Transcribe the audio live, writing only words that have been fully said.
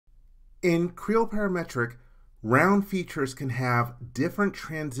In Creo Parametric, round features can have different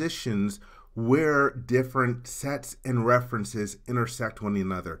transitions where different sets and references intersect one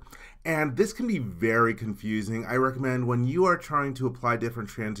another. And this can be very confusing. I recommend when you are trying to apply different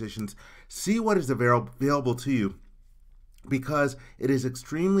transitions, see what is available to you because it is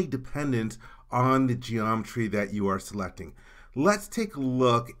extremely dependent on the geometry that you are selecting. Let's take a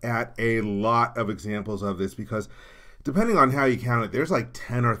look at a lot of examples of this because depending on how you count it, there's like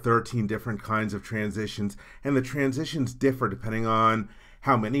 10 or 13 different kinds of transitions, and the transitions differ depending on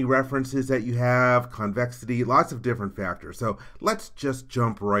how many references that you have, convexity, lots of different factors. So let's just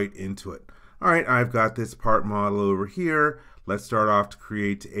jump right into it. All right, I've got this part model over here. Let's start off to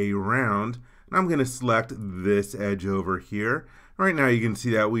create a round. And I'm going to select this edge over here. Right now you can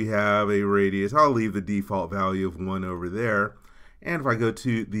see that we have a radius. I'll leave the default value of 1 over there. And if I go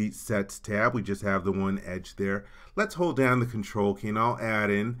to the Sets tab, we just have the one edge there. Let's hold down the Control key and I'll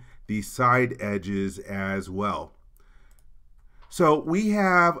add in the side edges as well. So we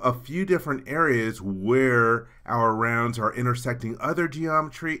have a few different areas where our rounds are intersecting other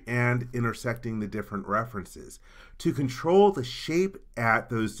geometry and intersecting the different references. To control the shape at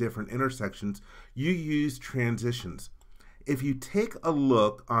those different intersections, you use transitions. If you take a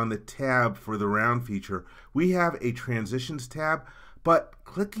look on the tab for the round feature, we have a transitions tab, but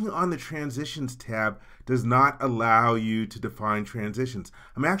clicking on the transitions tab does not allow you to define transitions.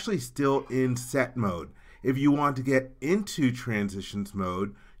 I'm actually still in set mode. If you want to get into transitions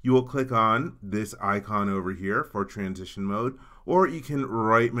mode, you will click on this icon over here for transition mode, or you can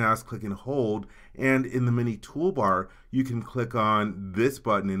right mouse click and hold, and in the mini toolbar, you can click on this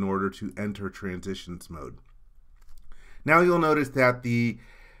button in order to enter transitions mode. Now you'll notice that the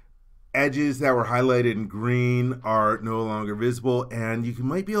edges that were highlighted in green are no longer visible, and you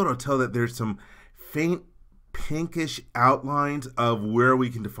might be able to tell that there's some faint pinkish outlines of where we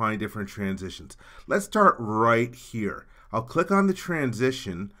can define different transitions. Let's start right here. I'll click on the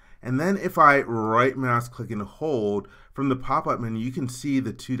transition, and then if I right mouse click and hold, from the pop-up menu you can see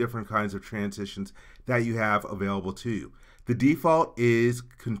the two different kinds of transitions that you have available to you. The default is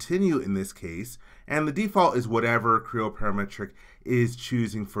continue in this case, and the default is whatever Creo Parametric is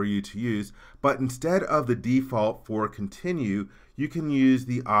choosing for you to use, but instead of the default for continue, you can use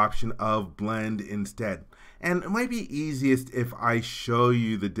the option of blend instead. And it might be easiest if I show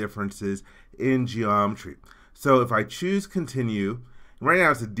you the differences in geometry. So if I choose continue, right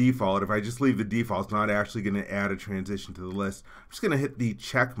now it's a default. If I just leave the default, it's not actually going to add a transition to the list. I'm just going to hit the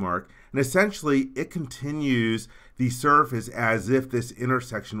check mark, and essentially it continues the surface as if this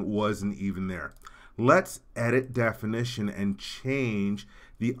intersection wasn't even there. Let's edit definition and change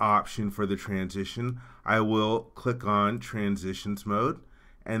the option for the transition. I will click on transitions mode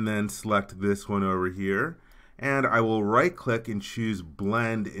and then select this one over here, and I will right click and choose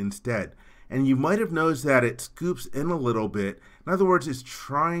blend instead. And you might have noticed that it scoops in a little bit. In other words, it's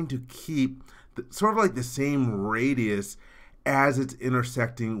trying to keep sort of like the same radius as it's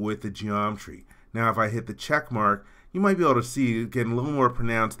intersecting with the geometry. Now if I hit the check mark, you might be able to see, again, a little more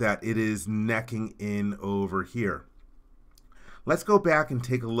pronounced that it is necking in over here. Let's go back and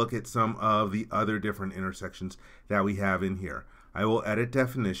take a look at some of the other different intersections that we have in here. I will edit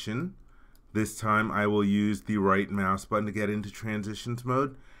definition. This time I will use the right mouse button to get into transitions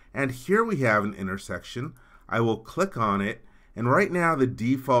mode. And here we have an intersection. I will click on it, and right now the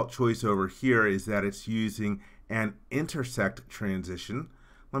default choice over here is that it's using an intersect transition.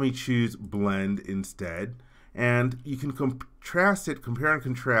 Let me choose blend instead. And you can contrast it, compare and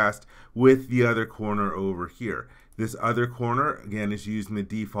contrast with the other corner over here. This other corner, again, is using the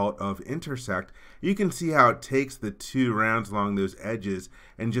default of intersect. You can see how it takes the two rounds along those edges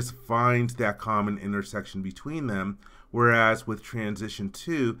and just finds that common intersection between them. Whereas with transition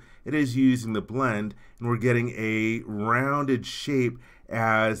 2, it is using the blend, and we're getting a rounded shape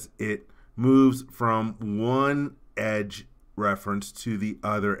as it moves from one edge reference to the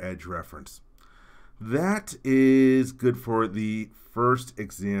other edge reference. That is good for the first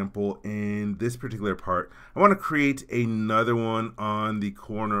example in this particular part. I want to create another one on the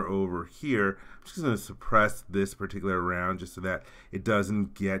corner over here. I'm just going to suppress this particular round just so that it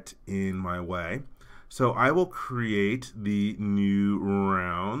doesn't get in my way. So I will create the new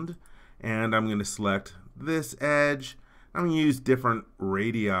round, and I'm going to select this edge. I'm going to use different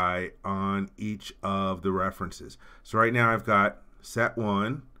radii on each of the references. So right now I've got set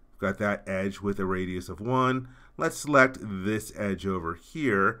 1. Got that edge with a radius of 1. Let's select this edge over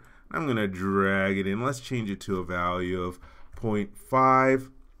here. I'm going to drag it in. Let's change it to a value of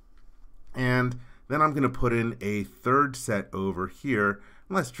 0.5. And then I'm going to put in a third set over here.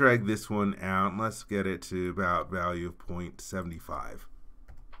 Let's drag this one out. Let's get it to about value of 0.75.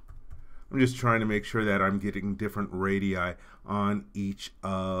 I'm just trying to make sure that I'm getting different radii on each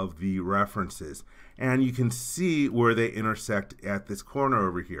of the references. And you can see where they intersect at this corner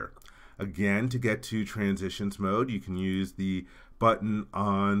over here. Again, to get to transitions mode, you can use the button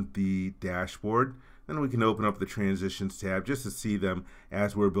on the dashboard. Then we can open up the transitions tab just to see them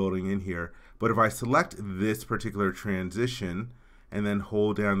as we're building in here. But if I select this particular transition and then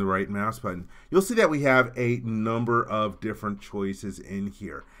hold down the right mouse button, you'll see that we have a number of different choices in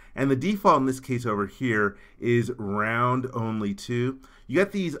here. And the default in this case over here is round only 2. You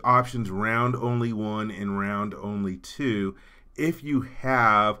get these options round only 1 and round only 2 if you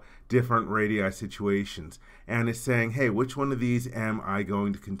have different radii situations. And it's saying, hey, which one of these am I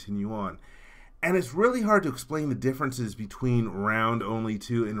going to continue on? And it's really hard to explain the differences between round only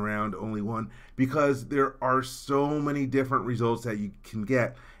 2 and round only 1 because there are so many different results that you can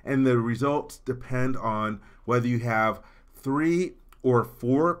get. And the results depend on whether you have 3 or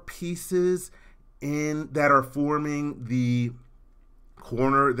 4 pieces that are forming the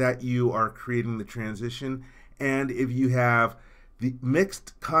corner that you are creating the transition. And if you have the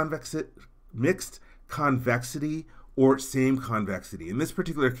mixed convexity or same convexity. In this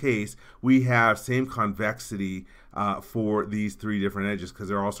particular case, we have same convexity for these 3 different edges because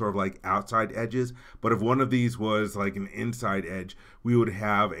they're all sort of like outside edges. But if one of these was like an inside edge, we would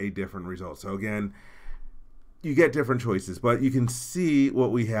have a different result. So again, you get different choices, but you can see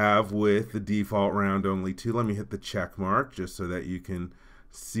what we have with the default round only 2. Let me hit the check mark just so that you can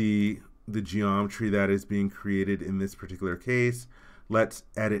see the geometry that is being created in this particular case. Let's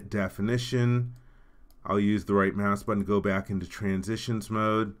edit definition. I'll use the right mouse button to go back into transitions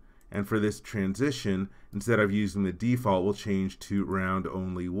mode. And for this transition, instead of using the default, we'll change to round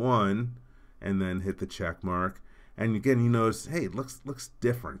only 1 and then hit the check mark. And again, you notice, hey, it looks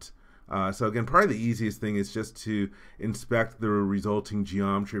different. So again, probably the easiest thing is just to inspect the resulting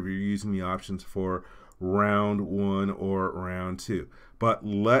geometry if you're using the options for round 1 or round 2. But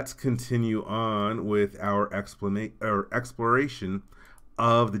let's continue on with our exploration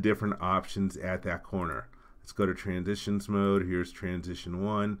of the different options at that corner. Let's go to transitions mode. Here's transition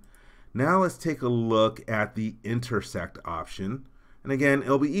 1. Now let's take a look at the intersect option. And again,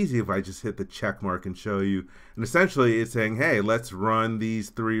 it'll be easy if I just hit the check mark and show you. And essentially it's saying, hey, let's run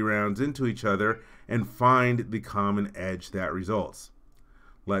these 3 rounds into each other and find the common edge that results.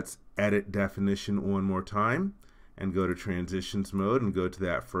 Let's edit definition one more time and go to transitions mode and go to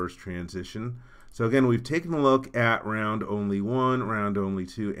that first transition. So again, we've taken a look at round only 1, round only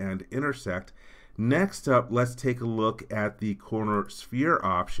 2, and intersect. Next up, let's take a look at the corner sphere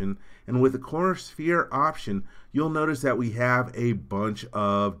option. And with the corner sphere option, you'll notice that we have a bunch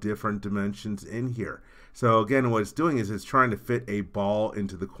of different dimensions in here. So again, what it's doing is it's trying to fit a ball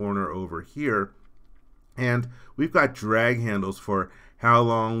into the corner over here. And we've got drag handles for how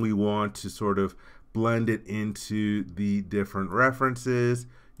long we want to sort of blend it into the different references.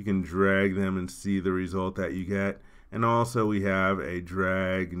 You can drag them and see the result that you get. And also we have a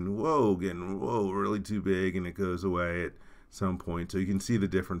drag and getting really too big, and it goes away at some point. So you can see the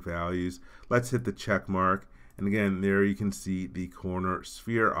different values. Let's hit the check mark. And again, there you can see the corner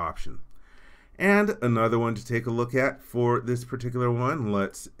sphere option. And another one to take a look at for this particular one,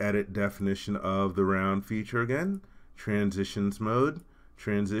 let's edit definition of the round feature again. Transitions mode,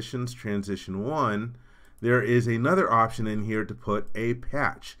 transitions, transition 1. There is another option in here to put a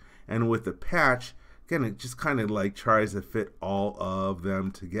patch. And with the patch, again, it just kind of like tries to fit all of them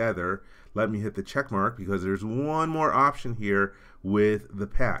together. Let me hit the check mark because there's one more option here with the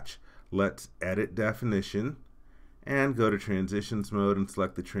patch. Let's edit definition and go to transitions mode and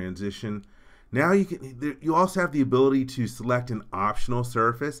select the transition. Now you also have the ability to select an optional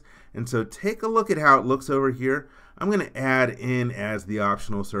surface. And so take a look at how it looks over here. I'm going to add in as the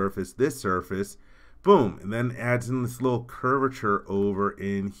optional surface this surface. Boom, and then adds in this little curvature over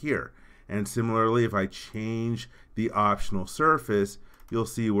in here. And similarly, if I change the optional surface, you'll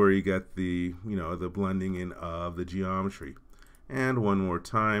see where you get the, the blending in of the geometry. And one more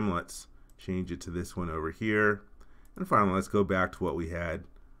time, let's change it to this one over here. And finally, let's go back to what we had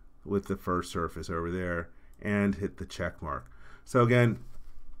with the first surface over there and hit the check mark. So again,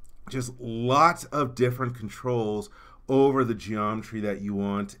 just lots of different controls over the geometry that you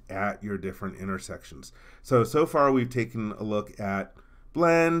want at your different intersections. So far we've taken a look at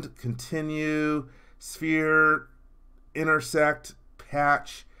blend, continue, sphere, intersect,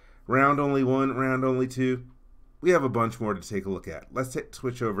 patch, round only 1, round only 2. We have a bunch more to take a look at. Let's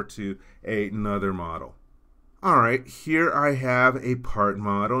switch over to another model. Alright, here I have a part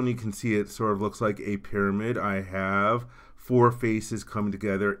model, and you can see it sort of looks like a pyramid. I have 4 faces coming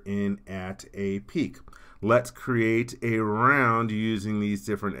together in at a peak. Let's create a round using these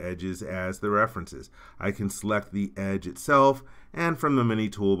different edges as the references. I can select the edge itself, and from the mini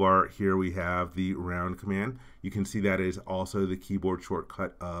toolbar here we have the round command. You can see that is also the keyboard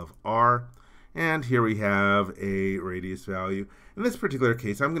shortcut of R. And here we have a radius value. In this particular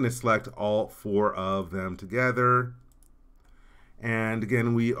case, I'm going to select all 4 of them together. And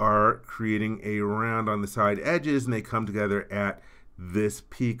again, we are creating a round on the side edges, and they come together at this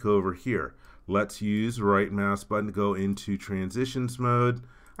peak over here. Let's use right mouse button to go into transitions mode.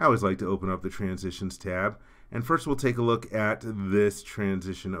 I always like to open up the transitions tab. And first we'll take a look at this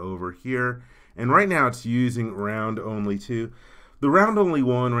transition over here. And right now it's using round only 2. The round only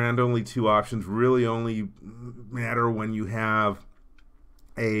 1, round only 2 options really only matter when you have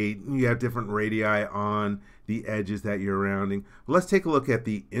different radii on the edges that you're rounding. Let's take a look at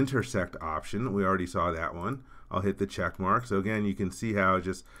the intersect option. We already saw that one. I'll hit the check mark. So again, you can see how it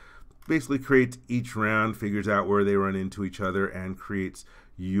just basically creates each round, figures out where they run into each other, and creates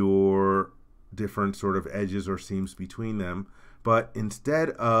your different sort of edges or seams between them. But instead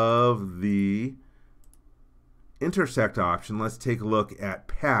of the intersect option, let's take a look at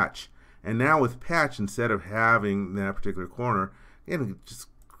patch. And now with patch, instead of having that particular corner, again, it just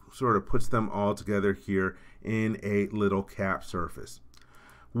sort of puts them all together here in a little cap surface.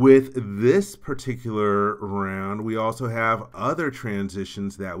 With this particular round, we also have other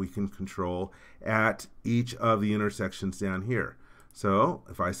transitions that we can control at each of the intersections down here. So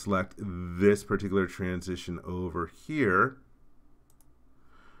if I select this particular transition over here,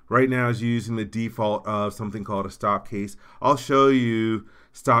 right now is using the default of something called a stop case. I'll show you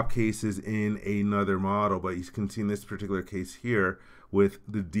stop cases in another model, but you can see in this particular case here with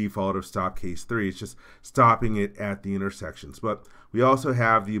the default of stop case 3, it's just stopping it at the intersections. But we also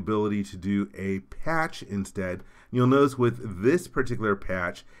have the ability to do a patch instead. You'll notice with this particular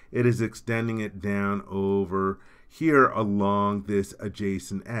patch, it is extending it down over here along this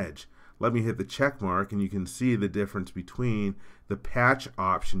adjacent edge. Let me hit the check mark, and you can see the difference between the patch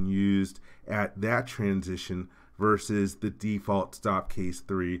option used at that transition versus the default stop case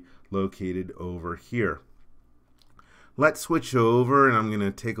 3 located over here. Let's switch over, and I'm going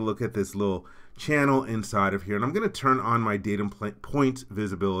to take a look at this little channel inside of here, and I'm going to turn on my datum point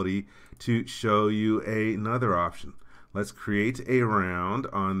visibility to show you another option. Let's create a round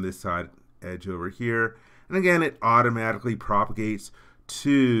on this side edge over here, and again it automatically propagates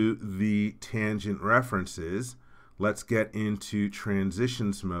to the tangent references. Let's get into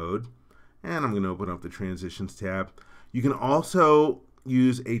transitions mode, and I'm going to open up the transitions tab. You can also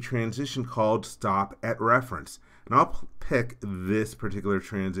use a transition called stop at reference. And I'll pick this particular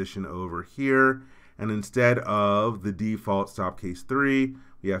transition over here, and instead of the default stop case 3,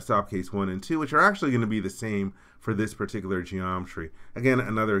 we have stop case 1 and 2, which are actually going to be the same for this particular geometry. Again,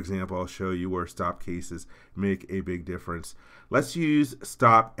 another example I'll show you where stop cases make a big difference. Let's use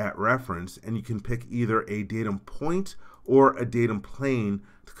stop at reference, and you can pick either a datum point or a datum plane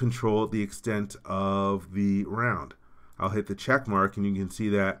to control the extent of the round. I'll hit the check mark, and you can see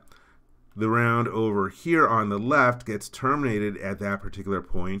that the round over here on the left gets terminated at that particular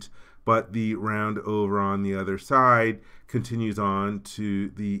point, but the round over on the other side continues on to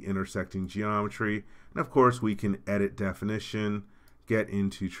the intersecting geometry. And of course, we can edit definition, get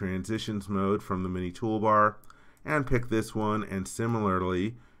into transitions mode from the mini toolbar, and pick this one, and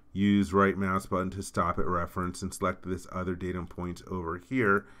similarly use right mouse button to stop at reference and select this other datum point over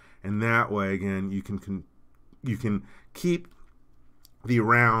here. And that way, again, you can keep the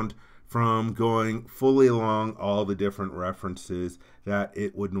round from going fully along all the different references that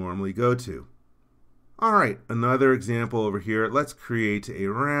it would normally go to. All right, another example over here. Let's create a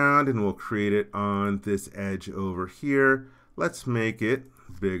round, and we'll create it on this edge over here. Let's make it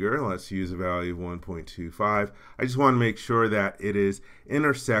bigger. Let's use a value of 1.25. I just want to make sure that it is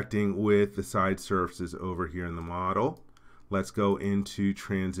intersecting with the side surfaces over here in the model. Let's go into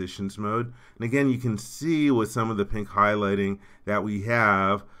transitions mode. And again, you can see with some of the pink highlighting that we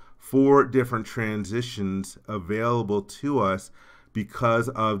have 4 different transitions available to us because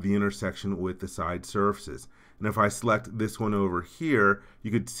of the intersection with the side surfaces. And if I select this one over here,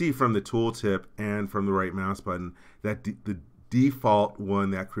 you could see from the tooltip and from the right mouse button that the default one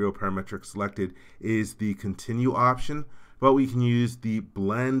that Creo Parametric selected is the continue option, but we can use the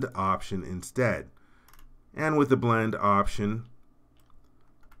blend option instead. And with the blend option,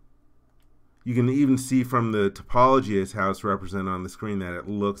 you can even see from the topology as how it's represented on the screen that it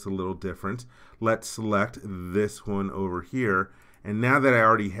looks a little different. Let's select this one over here. And now that I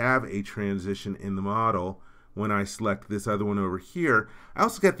already have a transition in the model, when I select this other one over here, I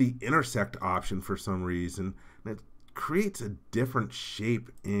also get the intersect option for some reason. And it creates a different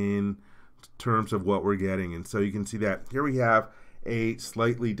shape in terms of what we're getting. And so you can see that here we have a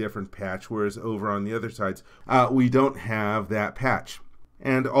slightly different patch, whereas over on the other sides, we don't have that patch.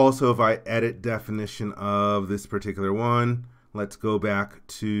 And also if I edit definition of this particular one, let's go back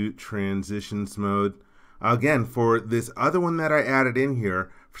to transitions mode. Again, for this other one that I added in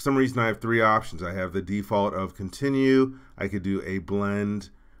here, for some reason I have three options. I have the default of continue, I could do a blend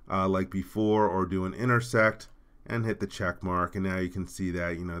like before, or do an intersect and hit the check mark. And now you can see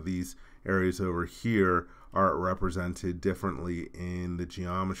that, you know, these areas over here are represented differently in the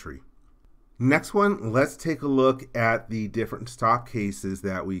geometry. Next one, let's take a look at the different stop cases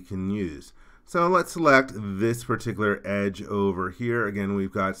that we can use. So let's select this particular edge over here. Again,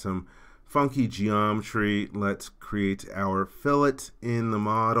 we've got some funky geometry. Let's create our fillet in the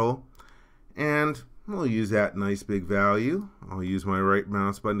model, and we'll use that nice big value. I'll use my right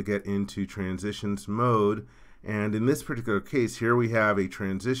mouse button to get into transitions mode, and in this particular case here we have a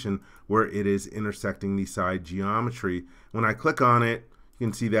transition where it is intersecting the side geometry. When I click on it, you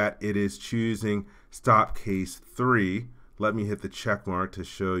can see that it is choosing stop case 3. Let me hit the check mark to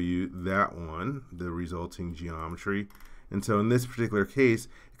show you that one, the resulting geometry. And so in this particular case,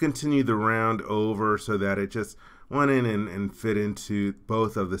 it continued the round over so that it just went in and fit into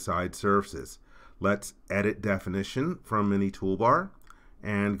both of the side surfaces. Let's edit definition from mini toolbar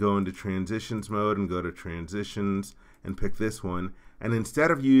and go into transitions mode and go to transitions and pick this one. And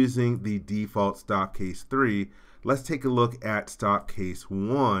instead of using the default stop case 3, let's take a look at stop case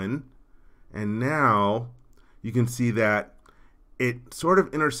 1. And now you can see that it sort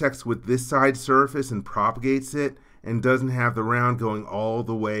of intersects with this side surface and propagates it, and doesn't have the round going all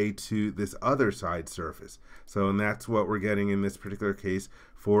the way to this other side surface. So, and that's what we're getting in this particular case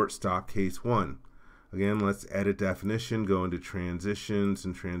for stop case 1. Again, let's edit definition, go into transitions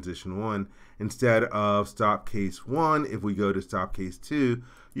and transition 1. Instead of stop case 1, if we go to stop case 2,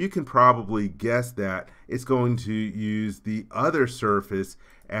 you can probably guess that it's going to use the other surface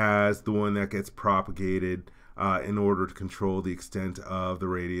as the one that gets propagated in order to control the extent of the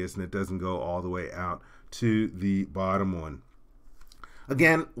radius, and it doesn't go all the way out to the bottom one.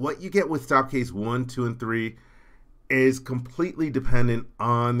 Again, what you get with stop case 1, 2, and 3 is completely dependent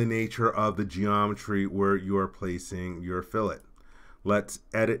on the nature of the geometry where you are placing your fillet. Let's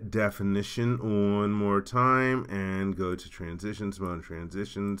edit definition one more time and go to transitions mode,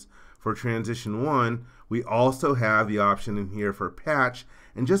 transitions. For transition 1, we also have the option in here for patch,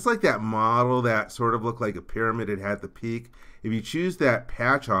 and just like that model that sort of looked like a pyramid, it had the peak. If you choose that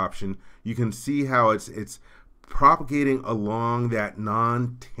patch option, you can see how it's propagating along that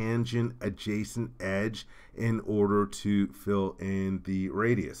non-tangent adjacent edge in order to fill in the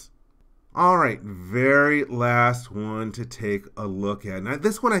radius. All right, very last one to take a look at. Now,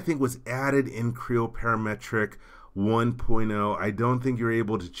 this one I think was added in Creo Parametric 1.0. I don't think you're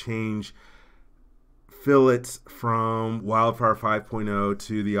able to change fillets from Wildfire 5.0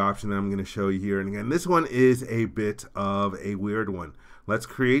 to the option that I'm going to show you here. And again, this one is a bit of a weird one. Let's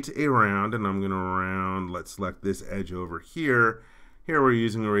create a round, and I'm going to round. Let's select this edge over here. Here we're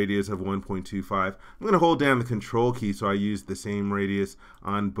using a radius of 1.25. I'm going to hold down the control key so I use the same radius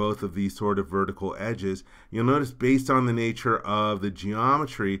on both of these sort of vertical edges. You'll notice based on the nature of the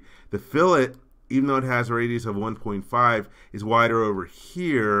geometry, the fillet, even though it has a radius of 1.5, is wider over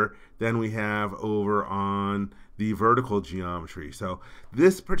here than we have over on the vertical geometry. So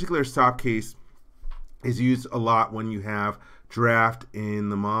this particular stop case is used a lot when you have draft in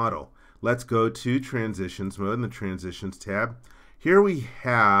the model. Let's go to transitions mode in the transitions tab. Here we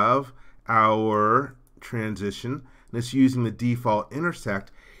have our transition, and it's using the default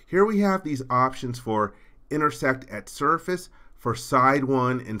intersect. Here we have these options for intersect at surface for side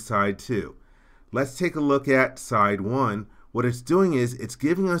 1 and side 2. Let's take a look at side 1. What it's doing is it's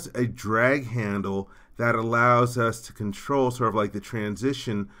giving us a drag handle that allows us to control sort of like the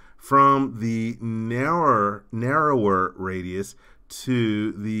transition from the narrower radius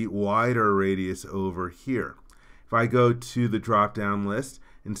to the wider radius over here. If I go to the drop-down list,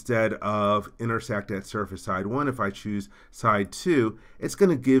 instead of intersect at surface side 1, if I choose side 2, it's going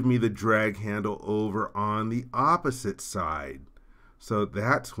to give me the drag handle over on the opposite side. So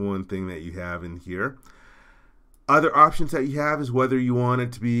that's one thing that you have in here. Other options that you have is whether you want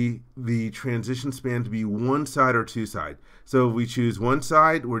it to be the transition span to be one side or two side. So if we choose one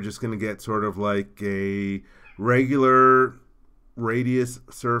side, we're just going to get sort of like a regular radius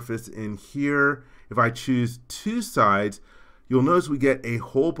surface in here. If I choose two sides, you'll notice we get a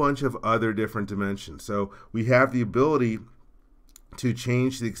whole bunch of other different dimensions. So we have the ability to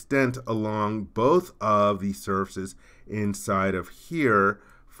change the extent along both of the surfaces inside of here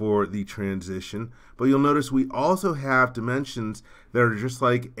for the transition. But you'll notice we also have dimensions that are just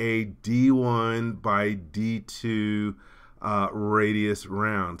like a D1 by D2 radius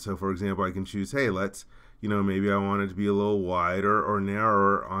round. So for example, I can choose, hey, let's, maybe I want it to be a little wider or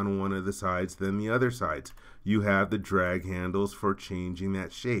narrower on one of the sides than the other sides. You have the drag handles for changing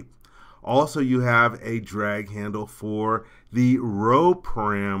that shape. Also, you have a drag handle for the row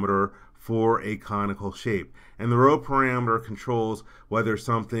parameter for a conical shape. And the row parameter controls whether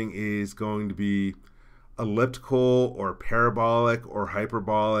something is going to be elliptical or parabolic or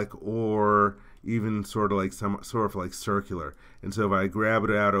hyperbolic or even sort of like circular. And so if I grab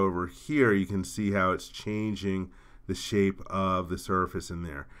it out over here, you can see how it's changing the shape of the surface in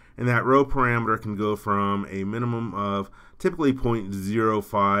there. And that row parameter can go from a minimum of typically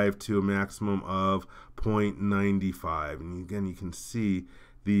 0.05 to a maximum of 0.95. And again, you can see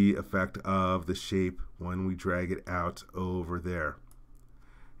the effect of the shape when we drag it out over there.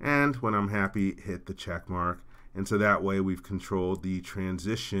 And when I'm happy, hit the check mark. And so that way we've controlled the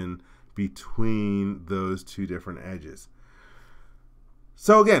transition between those two different edges.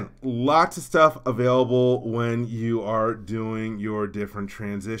 So again, lots of stuff available when you are doing your different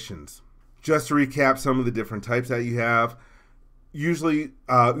transitions. Just to recap some of the different types that you have. Usually,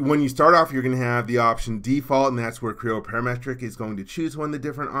 when you start off, you're going to have the option default, and that's where Creo Parametric is going to choose one of the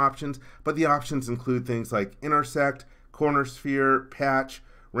different options. But the options include things like intersect, corner sphere, patch,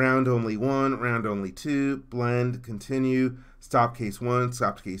 round only 1, round only 2, blend, continue, stop case 1,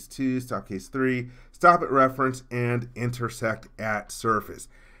 stop case 2, stop case 3, stop at reference, and intersect at surface.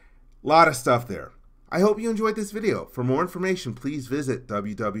 A lot of stuff there. I hope you enjoyed this video. For more information, please visit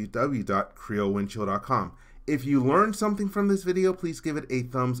www.creowindshield.com. If you learned something from this video, please give it a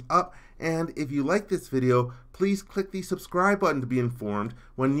thumbs up. And if you like this video, please click the subscribe button to be informed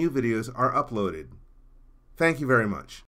when new videos are uploaded. Thank you very much.